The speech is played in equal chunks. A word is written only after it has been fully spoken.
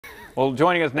Well,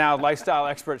 joining us now, lifestyle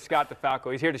expert Scott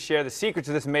DeFalco. He's here to share the secrets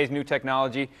of this amazing new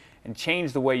technology and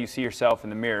change the way you see yourself in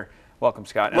the mirror. Welcome,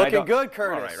 Scott. Looking good,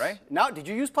 Curtis. All right, right? Now, did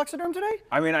you use Plexaderm today?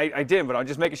 I mean, I did, but I'm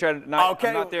just making sure I'm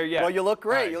not there yet. Well, you look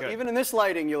great. Right, even in this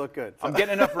lighting, you look good. I'm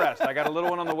getting enough rest. I got a little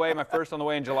one on the way, my first on the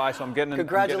way in July, so I'm getting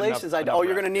Congratulations. enough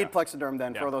you're going to need Plexaderm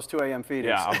then for those 2 a.m.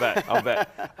 feedings. Yeah, I'll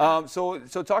bet. So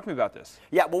talk to me about this.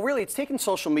 Yeah, well, really, it's taken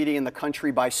social media in the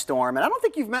country by storm. And I don't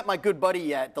think you've met my good buddy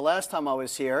yet, the last time I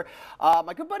was here.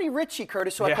 My good buddy Richie,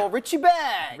 Curtis, who I call Richie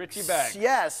Bags. Richie Bags.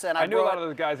 Yes. And I knew a lot of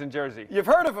those guys in Jersey. You've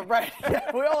heard of him, right?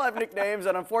 Yeah, we all have nicknames,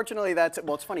 and unfortunately,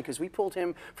 well, it's funny because we pulled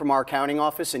him from our accounting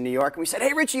office in New York, and we said,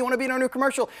 hey, Richie, you want to be in our new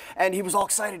commercial? And he was all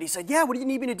excited. He said, yeah, what do you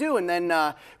need me to do? And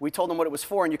then we told him what it was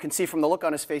for, and you can see from the look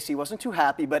on his face, he wasn't too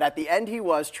happy, but at the end he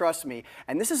was, trust me.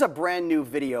 And this is a brand new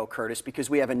video, Curtis, because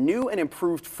we have a new and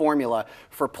improved formula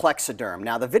for Plexaderm.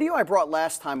 Now, the video I brought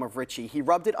last time of Richie, he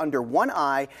rubbed it under one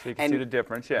eye. So you can see the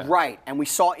difference, yeah. Right, and we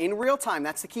saw in real time,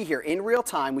 that's the key here, in real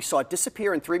time, we saw it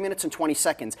disappear in 3 minutes and 20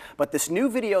 seconds. But this new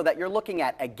video that you're looking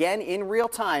at, again in real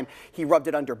time, he rubbed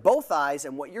it under both eyes,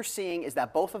 and what you're seeing is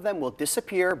that both of them will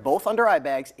disappear, both under eye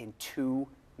bags, in 2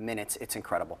 minutes. It's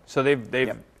incredible. So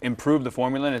they've improved the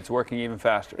formula, and it's working even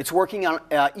faster. It's working on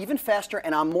even faster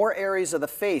and on more areas of the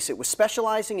face. It was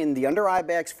specializing in the under eye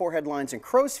bags, forehead lines, and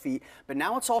crow's feet, but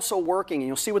now it's also working, and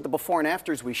you'll see with the before and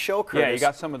afters we show, Curtis. Yeah, you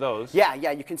got some of those. Yeah,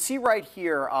 you can see right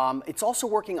here. It's also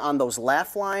working on those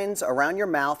laugh lines around your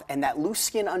mouth and that loose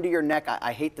skin under your neck.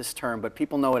 I hate this term, but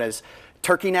people know it as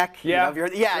turkey neck. Yeah.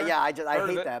 I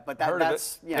hate that, but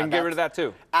that's you can get rid of that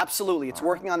too. Absolutely, it's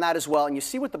working on that as well. And you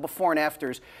see with the before and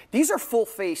afters, these are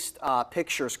full-faced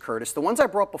pictures, Curtis. The ones I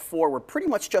brought before were pretty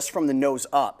much just from the nose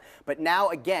up, but now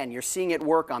again, you're seeing it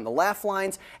work on the laugh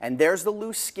lines, and there's the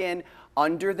loose skin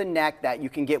under the neck that you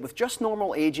can get with just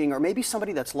normal aging, or maybe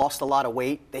somebody that's lost a lot of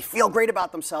weight. They feel great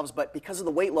about themselves, but because of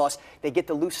the weight loss, they get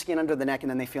the loose skin under the neck, and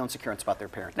then they feel insecure about their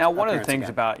parents. Now, one of the things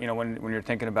about, when you're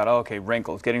thinking about,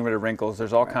 wrinkles, getting rid of wrinkles,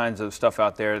 there's all kinds of stuff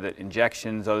out there, that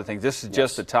injections, other things. This is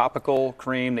just a topical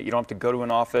cream that you don't have to go to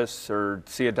an office or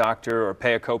see a doctor or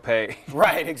pay a copay.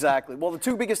 Right, exactly. Well, the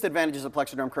two biggest advantages of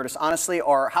Plexaderm, Curtis, honestly,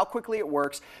 are how quickly it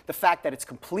works, the fact that it's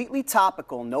completely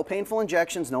topical, no painful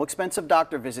injections, no expensive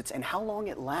doctor visits, and how long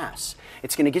it lasts.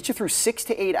 It's going to get you through 6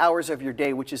 to 8 hours of your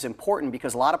day, which is important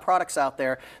because a lot of products out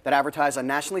there that advertise on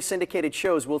nationally syndicated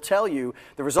shows will tell you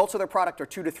the results of their product are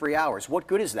 2 to 3 hours. What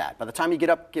good is that? By the time you get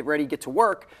up, get ready, get to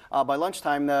work, by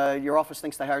lunchtime, your office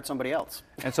thinks they hired somebody else.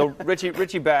 And so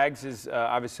Richie Bags is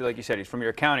obviously, like you said, he's from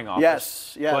your accounting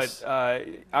office. Yes.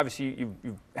 But obviously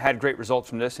you've had great results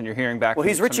from this, and you're hearing back. Well,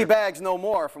 he's Richie Bags no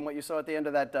more from what you saw at the end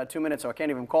of that 2 minutes, so I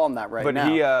can't even call him that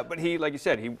now. But he, like you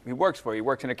said, he works for you. He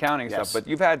works in accounting and stuff. But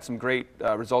you've had some great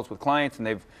results with clients, and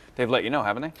they've let you know,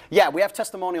 haven't they? Yeah, we have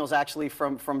testimonials actually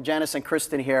from Janice and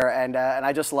Kristen here, and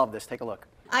I just love this. Take a look.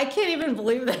 I can't even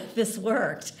believe that this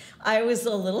worked. I was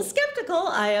a little skeptical,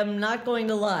 I am not going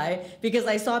to lie, because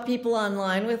I saw people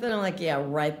online with it, and I'm like, yeah,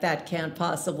 right, that can't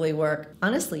possibly work.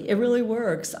 Honestly, it really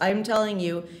works. I'm telling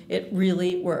you, it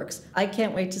really works. I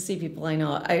can't wait to see people I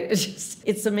know.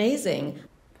 It's amazing.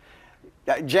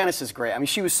 Janice is great. I mean,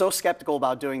 she was so skeptical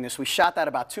about doing this. We shot that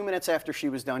about 2 minutes after she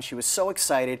was done. She was so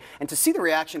excited. And to see the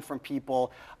reaction from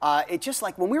people, it just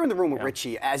like when we were in the room with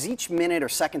Richie, as each minute or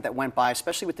second that went by,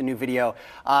 especially with the new video,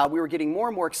 we were getting more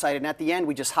and more excited. And at the end,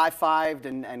 we just high-fived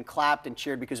and clapped and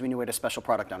cheered because we knew we had a special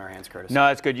product on our hands, Curtis. No,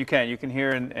 that's good. You can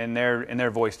hear in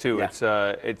their voice too.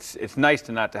 Yeah. It's nice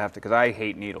to not to have to, because I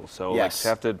hate needles. So like to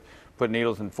have to put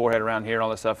needles in the forehead around here and all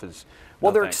this stuff is.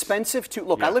 Well, they're expensive too.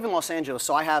 Look, I live in Los Angeles,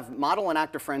 so I have model and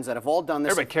actor friends that have all done this.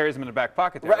 Everybody carries them in their back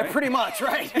pocket there, right? Pretty much,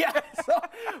 right? Yeah. So,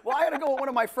 well, I had to go with one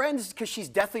of my friends because she's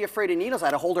deathly afraid of needles. I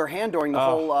had to hold her hand during the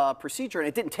whole procedure, and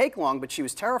it didn't take long, but she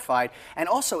was terrified. And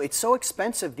also, it's so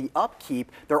expensive, the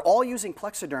upkeep. They're all using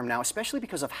Plexaderm now, especially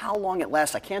because of how long it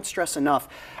lasts. I can't stress enough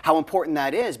how important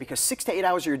that is, because 6 to 8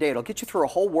 hours of your day, it'll get you through a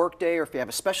whole work day, or if you have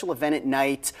a special event at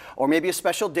night, or maybe a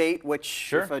special date,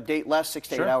 which if a date lasts 6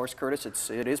 to 8 hours,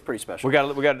 Curtis, it is pretty special. We got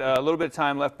a little bit of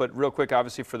time left, but real quick,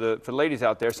 obviously for the ladies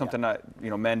out there, something that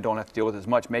men don't have to deal with as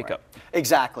much, makeup. Right.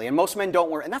 Exactly, and most men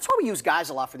don't wear, and that's why we use guys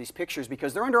a lot for these pictures,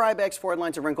 because they're under eye bags, forehead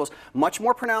lines, and wrinkles, much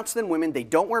more pronounced than women. They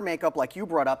don't wear makeup like you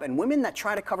brought up, and women that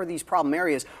try to cover these problem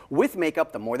areas with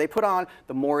makeup, the more they put on,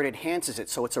 the more it enhances it.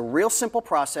 So it's a real simple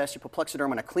process. You put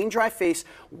Plexaderm on a clean, dry face,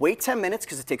 wait 10 minutes,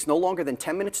 because it takes no longer than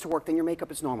 10 minutes to work, then your makeup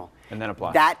is normal. And then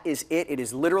apply. That is it. It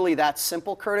is literally that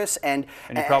simple, Curtis. And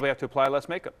you probably have to apply less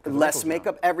makeup. Less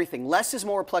makeup, everything. Less is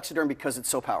more Plexaderm because it's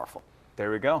so powerful.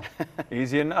 There we go.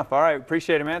 Easy enough. All right,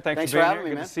 appreciate it, man. Thanks for being having here. me,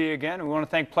 Good man. to see you again. We want to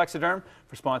thank Plexaderm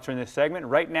for sponsoring this segment.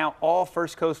 Right now, all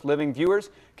First Coast Living viewers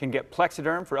can get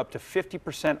Plexaderm for up to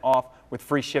 50% off with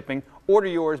free shipping. Order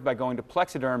yours by going to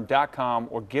plexaderm.com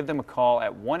or give them a call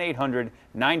at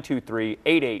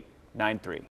 1-800-923-8893.